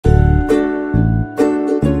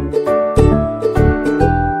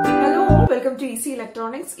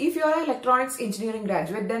electronics. If you are an electronics engineering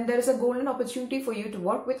graduate, then there is a golden opportunity for you to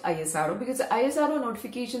work with ISRO, because the ISRO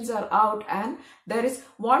notifications are out and there is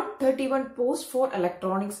 131 posts for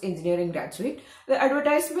electronics engineering graduate. The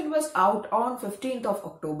advertisement was out on 15th of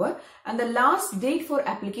October and the last date for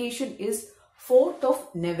application is 4th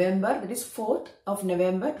of November, that is 4th of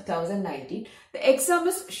November 2019. The exam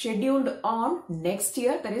is scheduled on next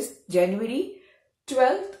year, that is January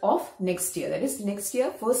 12th of next year, that is next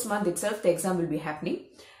year, first month itself the exam will be happening.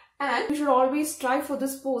 And you should always try for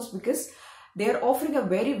this post because they are offering a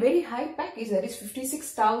very high package, that is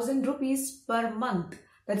 56,000 rupees per month.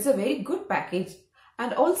 That is a very good package.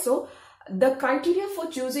 And also the criteria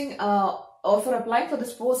for choosing or for applying for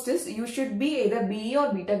this post is you should be either BE or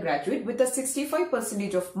BTech graduate with a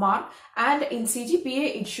 65% of mark, and in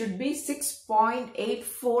CGPA it should be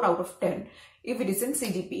 6.84 out of 10 if it is in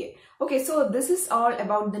CGPA. Okay, so this is all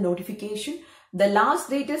about the notification. The last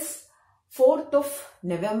date is 4th of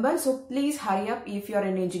November, so please hurry up if you are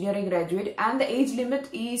an engineering graduate, and the age limit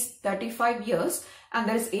is 35 years and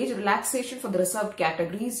there is age relaxation for the reserved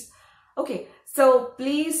categories. Okay, so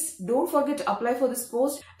please don't forget to apply for this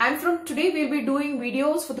post, and from today we will be doing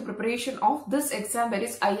videos for the preparation of this exam, that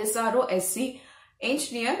is ISRO-ICRB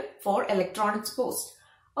engineer for electronics post.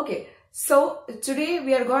 Okay, so today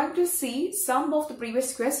we are going to see some of the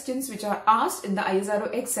previous questions which are asked in the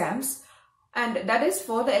ISRO exams, and that is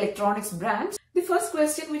for the electronics branch. The first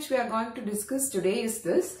question which we are going to discuss today is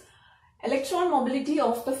this: electron mobility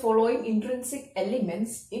of the following intrinsic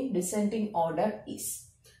elements in descending order is.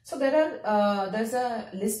 So there's a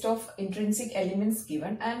list of intrinsic elements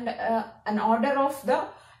given, and an order of the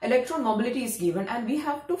electron mobility is given, and we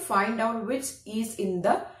have to find out which is in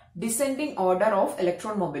the descending order of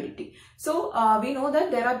electron mobility. So we know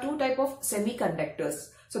that there are two types of semiconductors.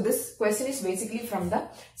 So this question is basically from the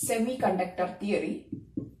semiconductor theory.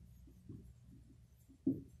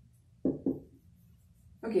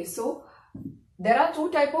 Okay, so there are two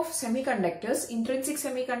types of semiconductors: intrinsic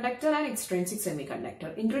semiconductor and extrinsic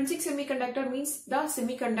semiconductor. Intrinsic semiconductor means the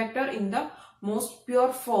semiconductor in the most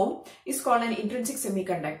pure form is called an intrinsic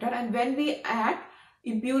semiconductor, and when we add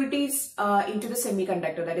impurities into the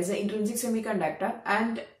semiconductor, that is the intrinsic semiconductor,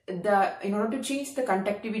 and in order to change the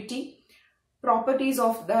conductivity properties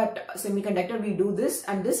of that semiconductor, we do this,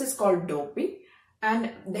 and this is called doping,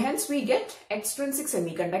 and hence we get extrinsic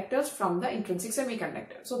semiconductors from the intrinsic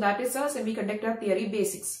semiconductor. So that is a semiconductor theory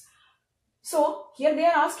basics. So here they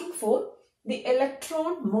are asking for the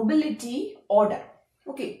electron mobility order.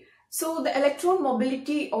 Okay, so the electron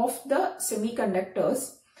mobility of the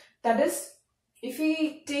semiconductors, that is, if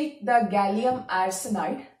we take the gallium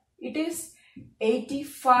arsenide, it is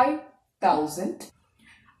 85,000,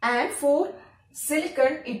 and for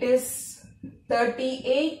silicon it is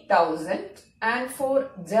 38,000, and for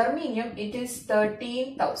germanium it is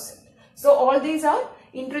 13,000. So all these are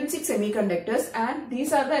intrinsic semiconductors, and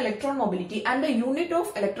these are the electron mobility, and the unit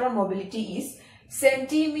of electron mobility is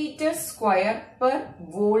centimeter square per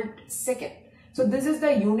volt second. So this is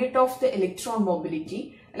the unit of the electron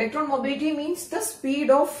mobility. Electron mobility means the speed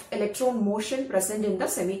of electron motion present in the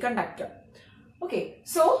semiconductor. Okay,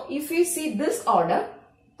 so if we see this order,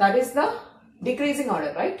 that is the decreasing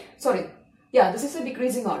order, right? Sorry, yeah, this is the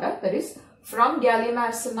decreasing order, that is from gallium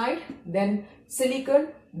arsenide, then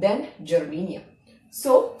silicon, then germanium.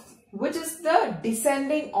 So which is the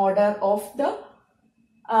descending order of the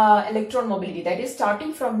electron mobility, that is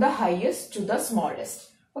starting from the highest to the smallest.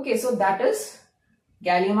 Okay, so that is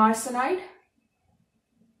gallium arsenide,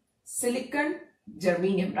 silicon,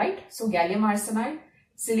 germanium, right? So gallium arsenide,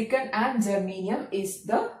 silicon and germanium is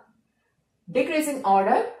the decreasing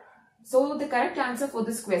order. So the correct answer for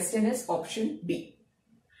this question is option B.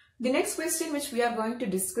 The next question which we are going to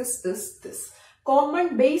discuss is this: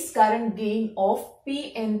 common base current gain of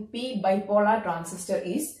PNP bipolar transistor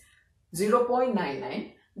is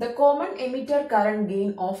 0.99. The common emitter current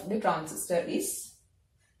gain of the transistor is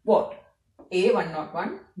what? A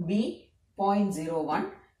 101, B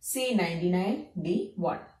 0.01, C 99, D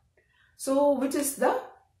 1. So which is the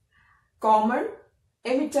common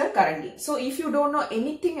emitter current gain? So if you don't know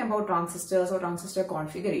anything about transistors or transistor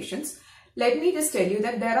configurations, let me just tell you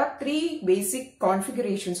that there are three basic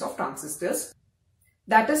configurations of transistors.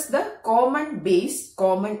 That is the common base,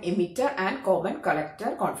 common emitter and common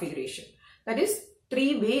collector configuration. That is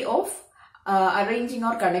three way of arranging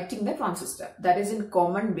or connecting the transistor. That is in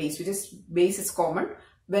common base, which is base is common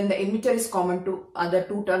when the emitter is common to other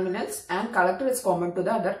two terminals and collector is common to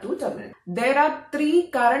the other two terminals. There are three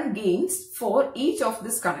current gains for each of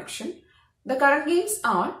this connection. The current gains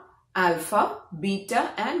are alpha,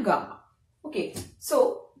 beta and gamma. Okay,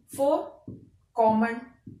 so for common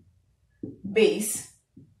base,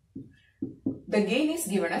 the gain is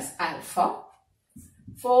given as alpha.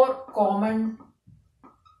 For common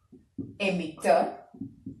emitter,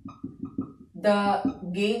 the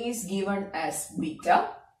gain is given as beta,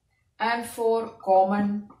 and for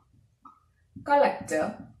common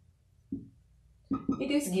collector,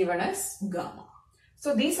 it is given as gamma.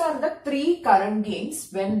 So these are the three current gains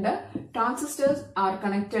when the transistors are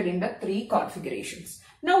connected in the three configurations.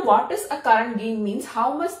 Now what is a current gain means?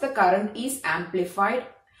 How much the current is amplified.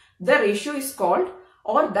 The ratio is called,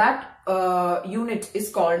 or that unit is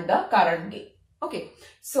called the current gain. Okay,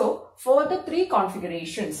 so for the three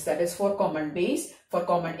configurations, that is for common base, for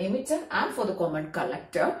common emitter and for the common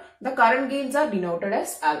collector, the current gains are denoted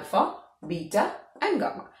as alpha, beta and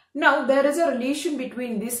gamma. Now there is a relation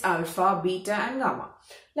between this alpha, beta and gamma.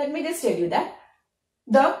 Let me just tell you that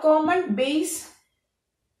the common base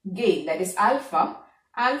gain, that is alpha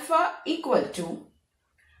equal to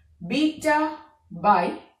beta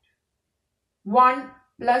by 1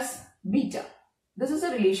 plus beta. This is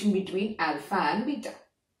a relation between alpha and beta.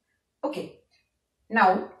 Okay.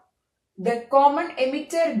 Now, the common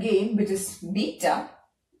emitter gain, which is beta,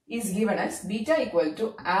 is given as beta equal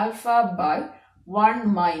to alpha by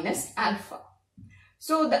 1 minus alpha.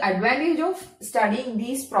 So, the advantage of studying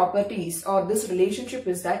these properties or this relationship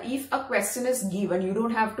is that if a question is given, you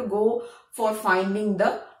don't have to go for finding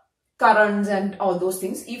the currents and all those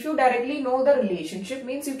things. If you directly know the relationship,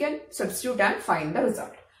 means you can substitute and find the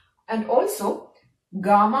result. And also,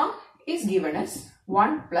 gamma is given as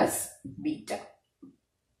 1 plus beta.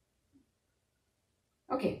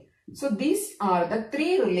 Okay, so these are the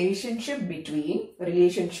three relationships between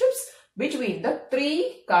the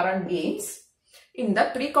three current gains in the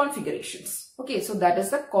three configurations. Okay, so that is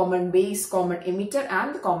the common base, common emitter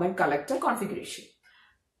and the common collector configuration.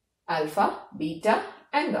 Alpha, beta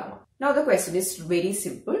and gamma. Now the question is very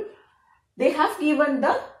simple. They have given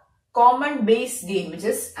the common base gain, which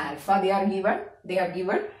is alpha.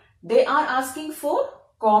 They are asking for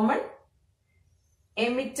common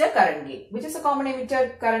emitter current gain. Which is a common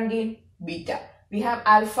emitter current gain? Beta. We have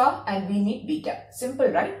alpha and we need beta. Simple,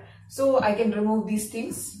 right? So I can remove these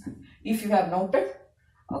things if you have noted.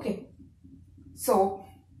 Okay. So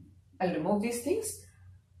I'll remove these things.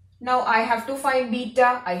 Now I have to find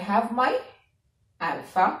beta. I have my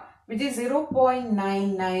alpha, which is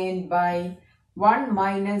 0.99 by 1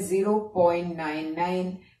 minus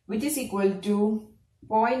 0.99, which is equal to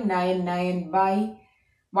 0.99 by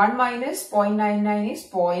 1 minus 0.99 is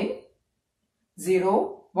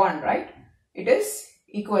 0.01, right? It is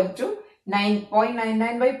equal to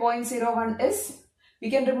 0.99 by 0.01 is, we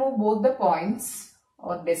can remove both the points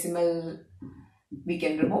or decimal we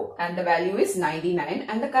can remove, and the value is 99,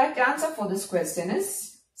 and the correct answer for this question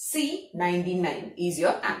is C, 99 is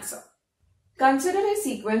your answer. Consider a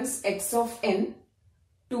sequence x of n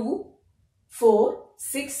 2, 4,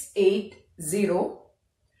 6, 8, 0,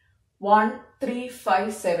 1, 3,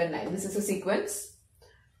 5, 7, 9. This is a sequence.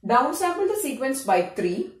 Downsample the sequence by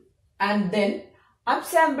 3 and then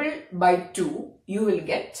upsample by 2. You will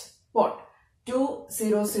get what? 2,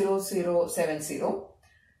 0, 0, 0, 7, 0.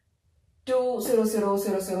 2, 0, 0,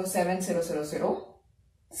 0, 0, 7, 0, 0, 0.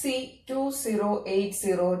 C, 2, 0, 8,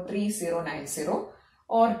 0, 3, 0, 9, 0.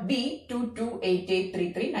 Or D, 2, 2, 8, 8,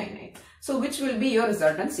 3, 3, 9, 9. So which will be your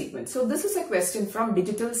resultant sequence? So this is a question from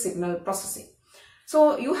digital signal processing.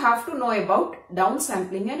 So you have to know about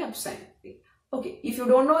downsampling and upsampling. Okay, if you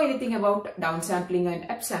don't know anything about downsampling and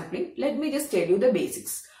upsampling, let me just tell you the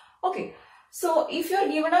basics. Okay, so if you are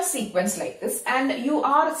given a sequence like this and you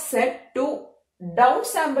are set to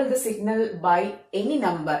downsample the signal by any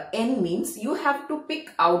number, n means you have to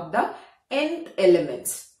pick out the nth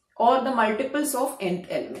elements or the multiples of nth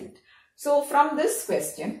element. So from this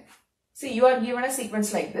question, see, you are given a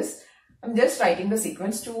sequence like this. I'm just writing the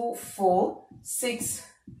sequence 2, 4, 6,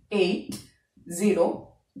 8,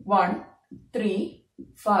 0, 1, 3,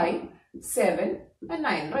 5, 7 and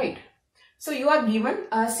 9, right? So you are given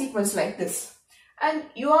a sequence like this and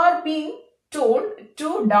you are being told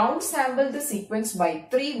to downsample the sequence by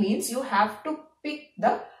 3 means you have to pick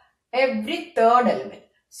the every third element.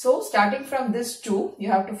 So starting from this 2,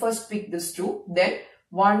 you have to first pick this 2, then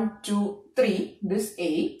 1, 2, 3, this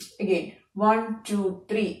 8, again 1, 2,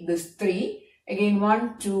 3, this 3, again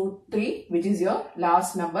 1, 2, 3, which is your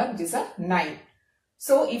last number, which is a 9.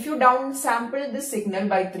 So if you downsample the signal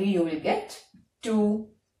by 3, you will get 2,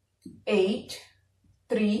 8,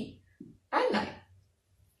 3 and 9.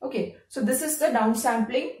 Okay, so this is the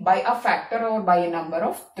downsampling by a factor or by a number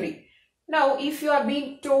of 3. Now, if you are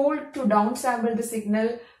being told to downsample the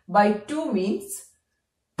signal by 2 means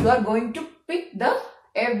you are going to pick the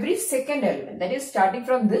every second element, that is starting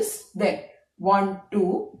from this, then 1,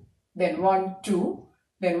 2, then 1, 2,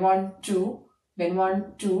 then 1, 2, then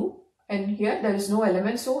 1, 2, and here there is no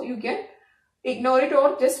element, so you can ignore it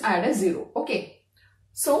or just add a 0. Okay.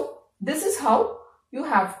 So this is how you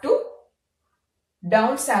have to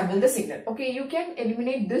downsample the signal. Okay, you can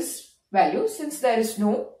eliminate this value since there is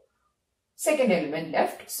no second element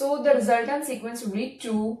left. So the resultant sequence will be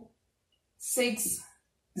 2, 6,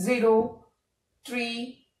 0,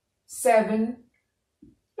 3, 7,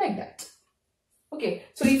 like that. Okay,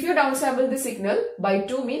 so if you downsample the signal by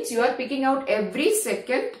 2 means you are picking out every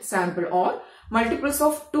second sample, or multiples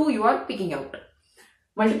of 2 you are picking out.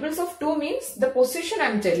 Multiples of 2 means the position I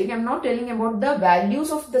am telling. I am not telling about the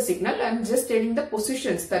values of the signal. I am just telling the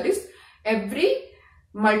positions. That is, every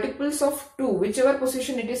multiples of 2, whichever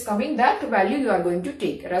position it is coming, that value you are going to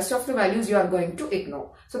take. Rest of the values you are going to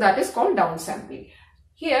ignore. So that is called downsampling.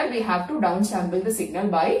 Here we have to downsample the signal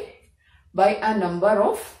by a number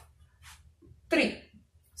of 3.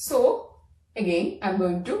 So again I am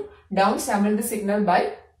going to downsample the signal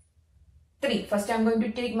by 3. First I am going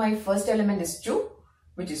to take my first element is 2,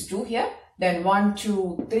 which is 2 here. Then 1,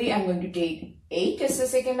 2, 3 I am going to take 8 as a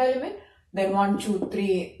second element. Then 1, 2,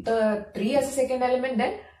 3, 3 as a second element.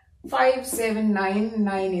 Then 5, 7, 9,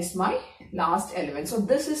 9 is my last element. So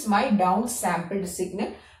this is my downsampled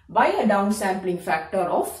signal by a downsampling factor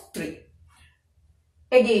of 3.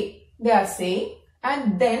 Again they are saying,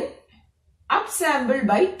 and then upsample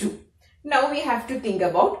by 2. Now we have to think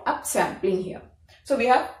about upsampling here. So we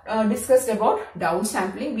have discussed about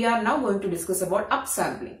downsampling. We are now going to discuss about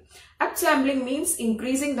upsampling. Upsampling means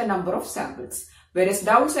increasing the number of samples, whereas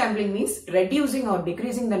downsampling means reducing or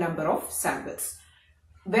decreasing the number of samples.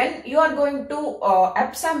 When you are going to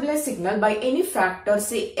upsample a signal by any factor,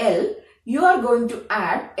 say L, you are going to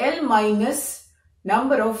add L minus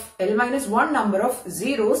one number of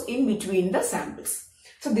zeros in between the samples.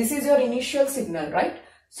 So this is your initial signal, right?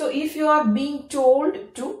 So if you are being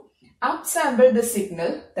told to upsample the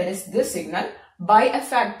signal, that is this signal, by a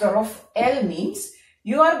factor of L means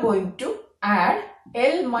you are going to add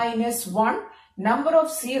L minus 1 number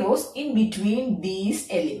of zeros in between these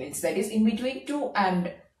elements. That is, in between 2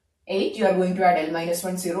 and 8 you are going to add L minus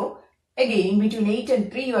 1 0. Again in between 8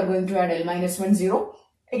 and 3 you are going to add L minus 1 0.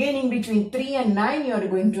 Again in between 3 and 9 you are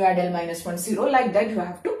going to add L minus 1 0. Like that you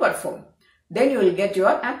have to perform. Then you will get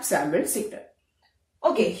your upsampled signal.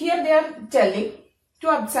 Okay, here they are telling to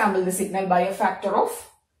upsample the signal by a factor of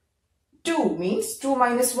 2 means 2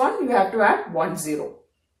 minus 1 you have to add 1 0.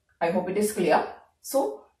 I hope it is clear.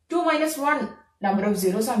 So 2 minus 1 number of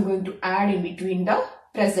zeros I am going to add in between the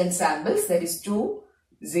present samples, that is 2,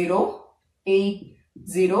 0, 8,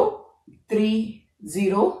 0, 3,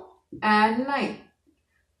 0 and 9.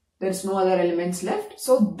 There is no other elements left.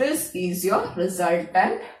 So this is your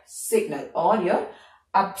resultant signal, or your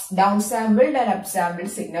downsampled and upsampled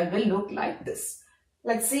signal will look like this.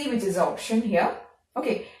 Let's see which is the option here.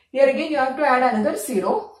 Okay, here again you have to add another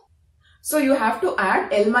 0. So you have to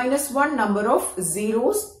add L minus 1 number of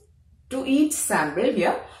zeros to each sample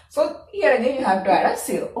here. So here again you have to add a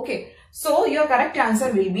 0. Okay, so your correct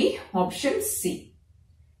answer will be option C.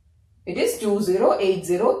 It is 2, 0, 8,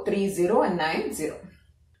 0, 3, 0 and 9, 0.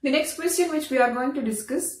 The next question which we are going to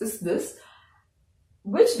discuss is this.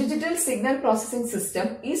 Which digital signal processing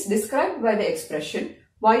system is described by the expression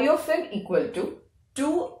y of n equal to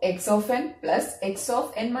 2x of n plus x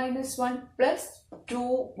of n minus 1 plus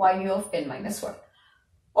 2y of n minus 1?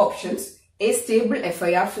 Options: A stable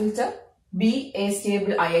FIR filter, B a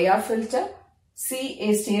stable IIR filter, C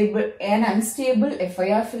a stable and unstable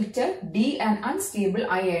FIR filter, D an unstable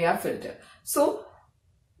IIR filter. So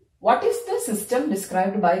what is the system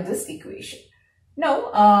described by this equation?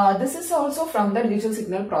 Now this is also from the digital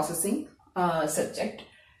signal processing subject.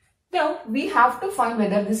 Now we have to find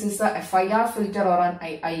whether this is a FIR filter or an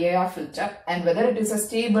IIR filter, and whether it is a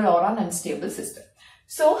stable or an unstable system.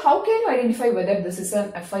 So how can you identify whether this is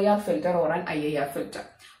an FIR filter or an IIR filter?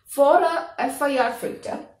 For a FIR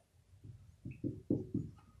filter,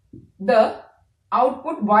 the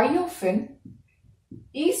output y of n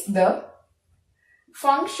is the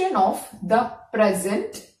function of the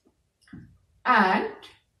present and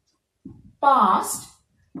past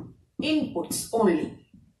inputs only.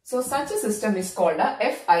 So such a system is called a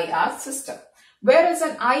FIR system. Whereas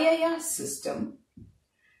an IIR system,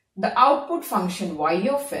 the output function y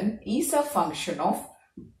of n is a function of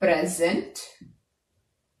present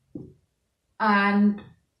and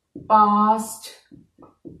past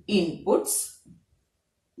inputs,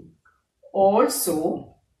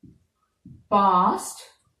 also past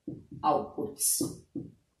outputs.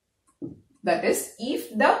 That is,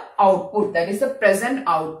 if the output, that is the present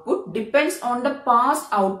output, depends on the past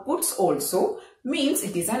outputs also, means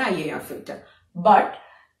it is an IIR filter. But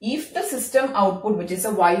if the system output, which is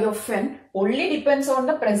a Y of n, only depends on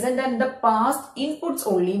the present and the past inputs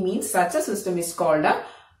only, means such a system is called a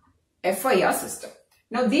FIR system.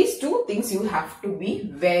 Now these two things you have to be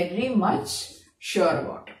very much sure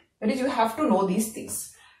about. That is, you have to know these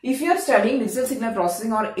things. If you are studying digital signal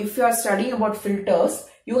processing or if you are studying about filters,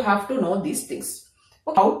 you have to know these things.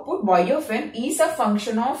 Output Y of n is a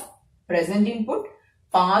function of present input,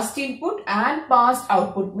 past input and past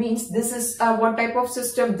output, means this is what type of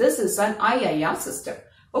system? This is an IIR system.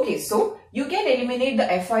 Okay, so you can eliminate the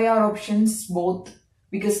FIR options both,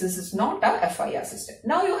 because this is not a FIR system.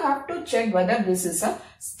 Now you have to check whether this is a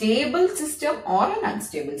stable system or an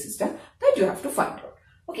unstable system, that you have to find out.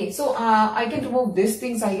 Okay, so I can remove these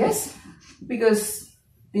things, I guess, because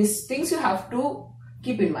these things you have to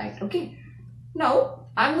keep in mind. Okay, now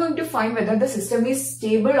I'm going to find whether the system is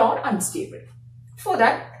stable or unstable. For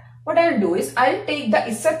that, what I'll do is I'll take the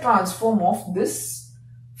Z transform of this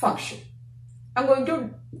function. I'm going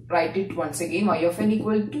to write it once again. Y of n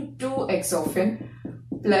equal to 2x of n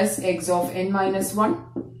plus x of n minus 1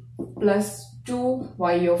 plus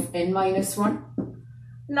 2y of n minus 1.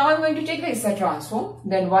 Now I'm going to take the Z transform.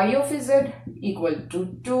 Then y of z equal to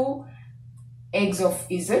 2x of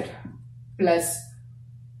z plus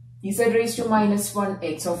z raised to minus 1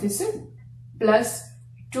 x of z plus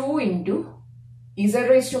 2 into z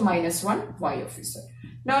raised to minus 1 y of z.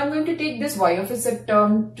 Now I'm going to take this y of z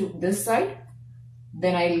term to this side.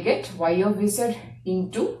 Then I will get y of z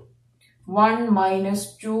into 1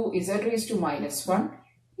 minus 2 z raised to minus 1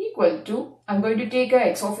 equal to, I'm going to take a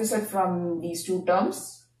x of z from these two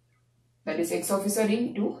terms. That is x of z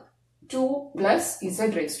into 2 plus z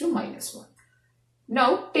raised to minus 1.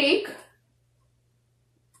 Now take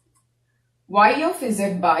y of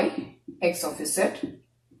z by x of z,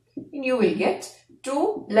 and you will get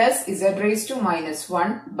 2 plus z raised to minus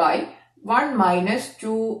 1 by 1 minus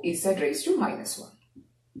 2 z raised to minus 1.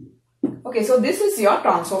 Okay, so this is your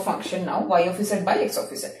transfer function now, y of z by x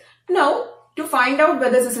of z. Now, to find out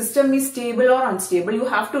whether the system is stable or unstable, you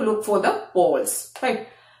have to look for the poles, right?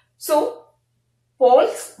 So,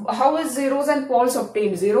 poles, how is zeros and poles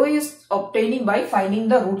obtained? Zero is obtaining by finding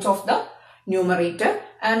the roots of the numerator,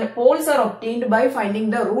 and poles are obtained by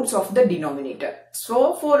finding the roots of the denominator.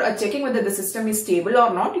 So, for checking whether the system is stable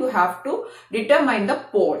or not, you have to determine the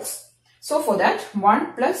poles. So, for that,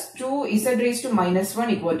 1 plus 2 z raised to minus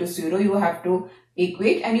 1 equal to 0, you have to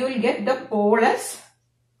equate, and you will get the pole as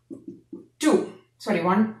 2. Sorry,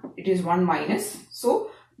 1, it is 1 minus.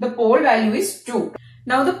 So, the pole value is 2.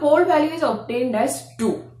 Now, the pole value is obtained as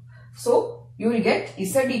 2. So, you will get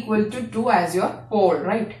z equal to 2 as your pole,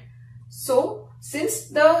 right? So, since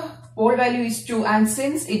the pole value is 2 and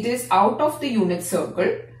since it is out of the unit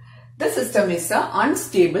circle, the system is an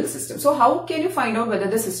unstable system. So, how can you find out whether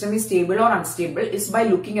the system is stable or unstable is by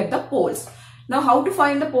looking at the poles. Now, how to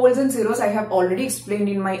find the poles and zeros I have already explained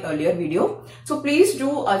in my earlier video. So, please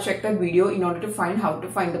do check that video in order to find how to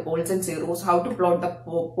find the poles and zeros, how to plot the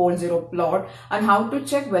pole zero plot, and how to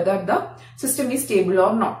check whether the system is stable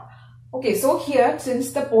or not. Okay, so here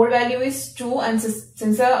since the pole value is 2 and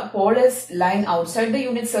since the pole is lying outside the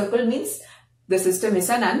unit circle, means the system is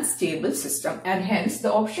an unstable system, and hence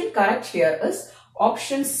the option correct here is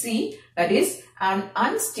option C, that is an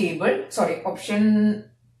unstable, option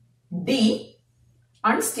D,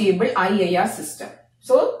 unstable IIR system.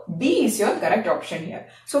 So D is your correct option here.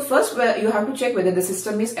 So first you have to check whether the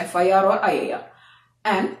system is FIR or IIR,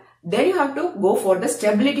 and then you have to go for the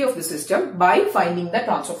stability of the system by finding the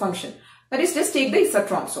transfer function. That is, just take the Z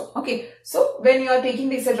transform. Okay, so when you are taking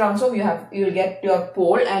the Z transform, you will get your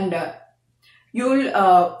pole, and you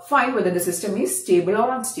will find whether the system is stable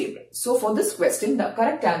or unstable. So for this question, the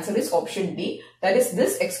correct answer is option D. That is,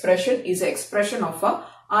 this expression is an expression of a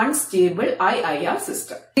unstable IIR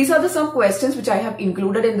system. These are some questions which I have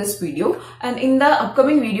included in this video, and in the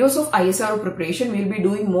upcoming videos of ISRO preparation, we will be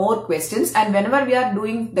doing more questions, and whenever we are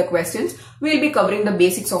doing the questions, we will be covering the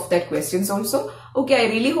basics of that questions also. Okay, I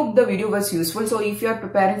really hope the video was useful. So if you are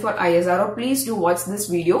preparing for ISRO, please do watch this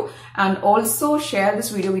video and also share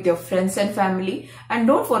this video with your friends and family, and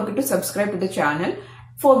don't forget to subscribe to the channel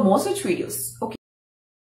for more such videos. Okay.